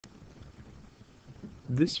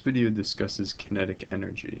This video discusses kinetic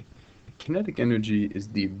energy. Kinetic energy is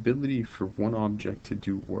the ability for one object to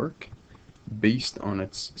do work based on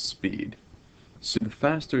its speed. So the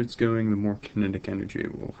faster it's going, the more kinetic energy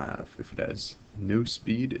it will have. If it has no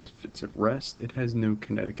speed, if it's at rest, it has no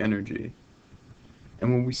kinetic energy.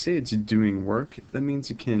 And when we say it's doing work, that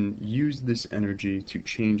means it can use this energy to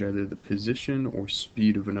change either the position or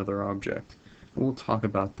speed of another object. And we'll talk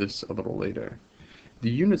about this a little later. The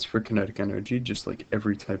units for kinetic energy, just like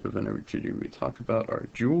every type of energy we talk about, are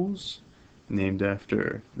joules, named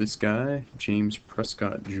after this guy, James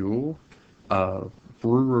Prescott Joule,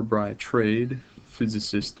 brewer by trade,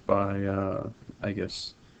 physicist by, I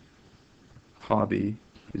guess, hobby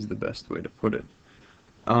is the best way to put it.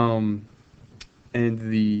 And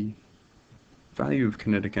the value of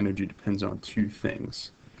kinetic energy depends on two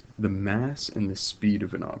things: the mass and the speed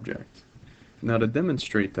of an object. Now, to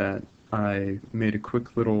demonstrate that, I made a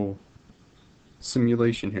quick little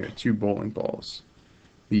simulation here, two bowling balls.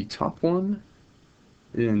 The top one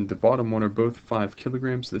and the bottom one are both 5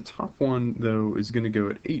 kilograms. The top one, though, is going to go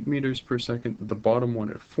at 8 meters per second, the bottom one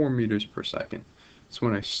at 4 meters per second. So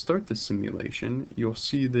when I start the simulation, you'll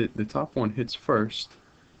see that the top one hits first,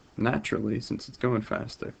 naturally, since it's going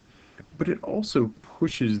faster. But it also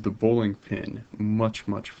pushes the bowling pin much,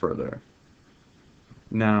 much further.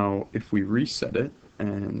 Now, if we reset it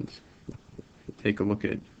and take a look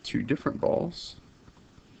at two different balls.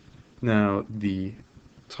 Now, the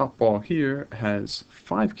top ball here has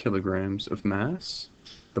 5 kilograms of mass.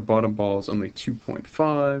 The bottom ball is only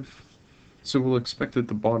 2.5. So we'll expect that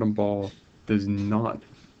the bottom ball does not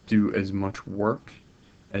do as much work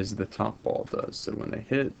as the top ball does. So when they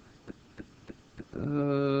hit,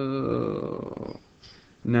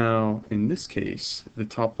 now, in this case, the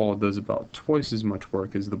top ball does about twice as much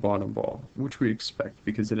work as the bottom ball, which we expect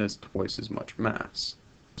because it has twice as much mass.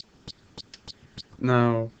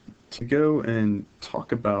 Now, to go and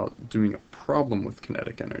talk about doing a problem with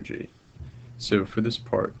kinetic energy. So for this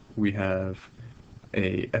part, we have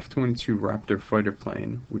a F-22 Raptor fighter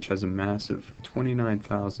plane, which has a mass of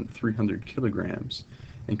 29,300 kilograms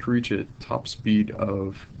and can reach a top speed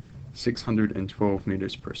of 612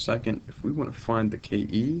 meters per second. If we want to find the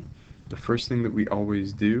KE, the first thing that we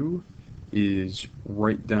always do is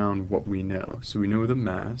write down what we know. So we know the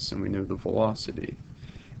mass and we know the velocity.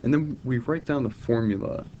 And then we write down the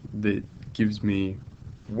formula that gives me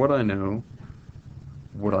what I know,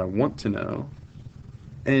 what I want to know,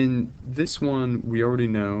 and this one we already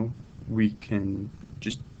know. We can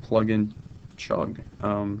just plug in chug.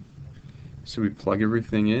 So we plug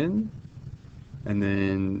everything in, and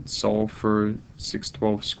then solve for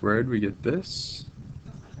 612 squared, we get this.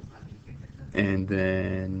 And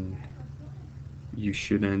then you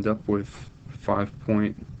should end up with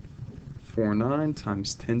 5.49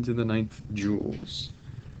 times 10 to the 9th joules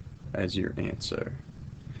as your answer.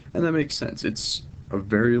 And that makes sense. It's a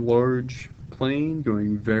very large plane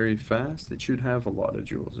going very fast. It should have a lot of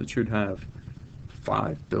joules. It should have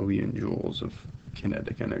 5 billion joules of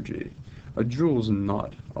kinetic energy. A joule is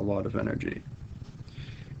not a lot of energy.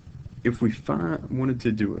 If we wanted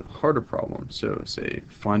to do a harder problem, so say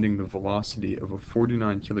finding the velocity of a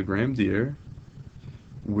 49 kilogram deer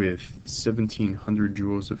with 1700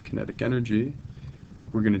 joules of kinetic energy,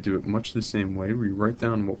 we're going to do it much the same way. We write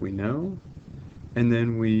down what we know, and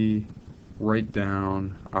then we write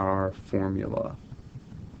down our formula.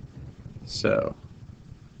 So,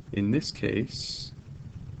 in this case,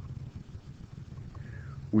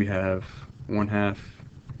 we have 1/2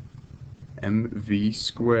 mv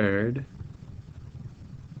squared,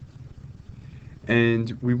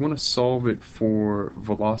 and we want to solve it for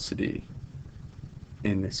velocity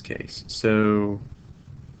in this case. So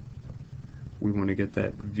we want to get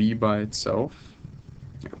that v by itself.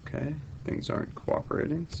 Okay, things aren't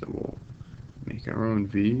cooperating, so we'll make our own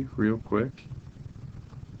v real quick.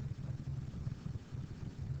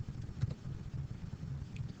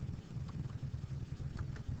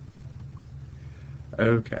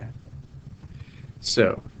 Okay,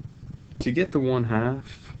 so to get the 1/2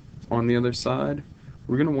 on the other side,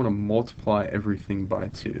 we're going to want to multiply everything by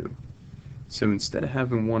 2. So instead of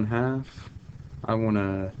having 1/2, I want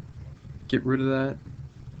to get rid of that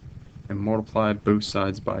and multiply both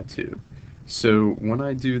sides by 2. So when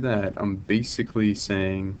I do that, I'm basically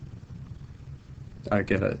saying I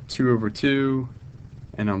get a 2 over 2,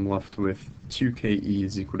 and I'm left with 2ke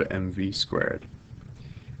is equal to mv squared.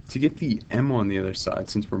 To get the m on the other side,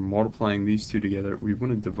 since we're multiplying these two together, we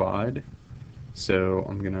want to divide. So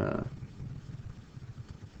I'm going to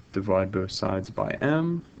divide both sides by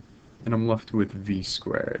m, and I'm left with v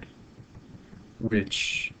squared,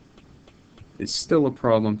 which is still a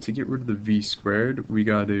problem. To get rid of the v squared, we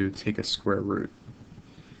got to take a square root.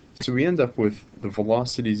 So we end up with the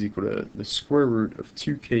velocity is equal to the square root of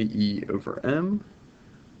 2ke over m.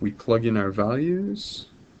 We plug in our values,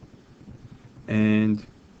 and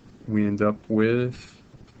we end up with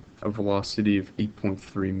a velocity of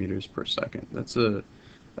 8.3 meters per second. That's a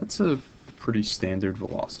pretty standard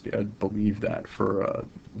velocity. I'd believe that for a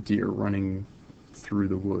deer running through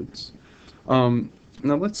the woods.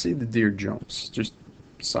 Now let's say the deer jumps. Just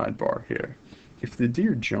sidebar here. If the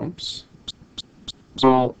deer jumps,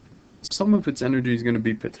 well, some of its energy is going to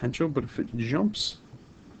be potential, but if it jumps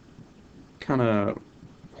kind of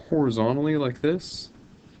horizontally like this,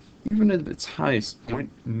 even at its highest point,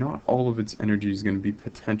 not all of its energy is going to be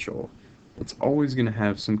potential. It's always going to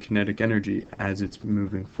have some kinetic energy as it's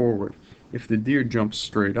moving forward. If the deer jumps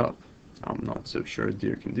straight up, I'm not so sure a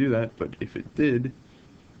deer can do that, but if it did,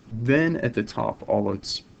 then at the top all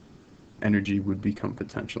its energy would become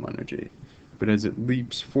potential energy. But as it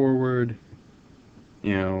leaps forward,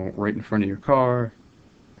 right in front of your car,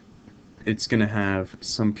 it's going to have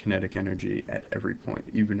some kinetic energy at every point,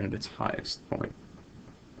 even at its highest point.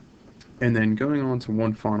 And then going on to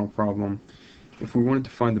one final problem, if we wanted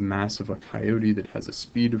to find the mass of a coyote that has a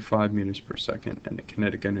speed of 5 meters per second and a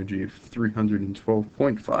kinetic energy of 312.5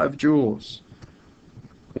 joules,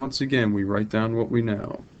 once again we write down what we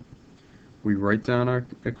know. We write down our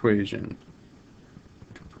equation.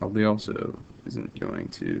 Probably also isn't going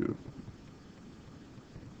to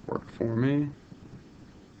work for me.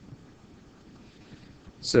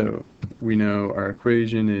 So we know our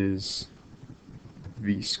equation is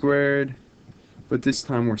v squared, but this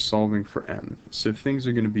time we're solving for m, so things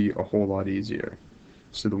are going to be a whole lot easier.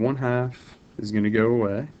 So the 1/2 is going to go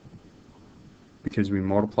away because we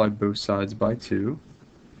multiplied both sides by 2,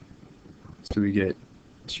 so we get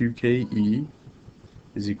 2ke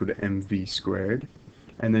is equal to mv squared,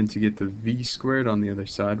 and then to get the v squared on the other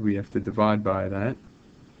side we have to divide by that,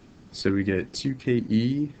 so we get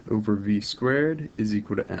 2ke over v squared is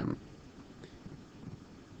equal to m.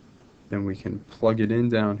 Then we can plug it in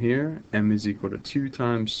down here. M is equal to 2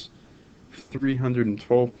 times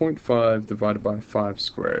 312.5 divided by 5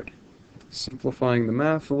 squared. Simplifying the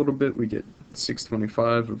math a little bit, we get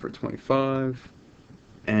 625 over 25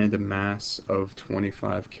 and a mass of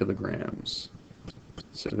 25 kilograms.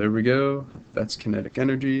 So there we go. That's kinetic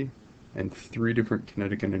energy and 3 different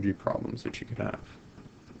kinetic energy problems that you could have.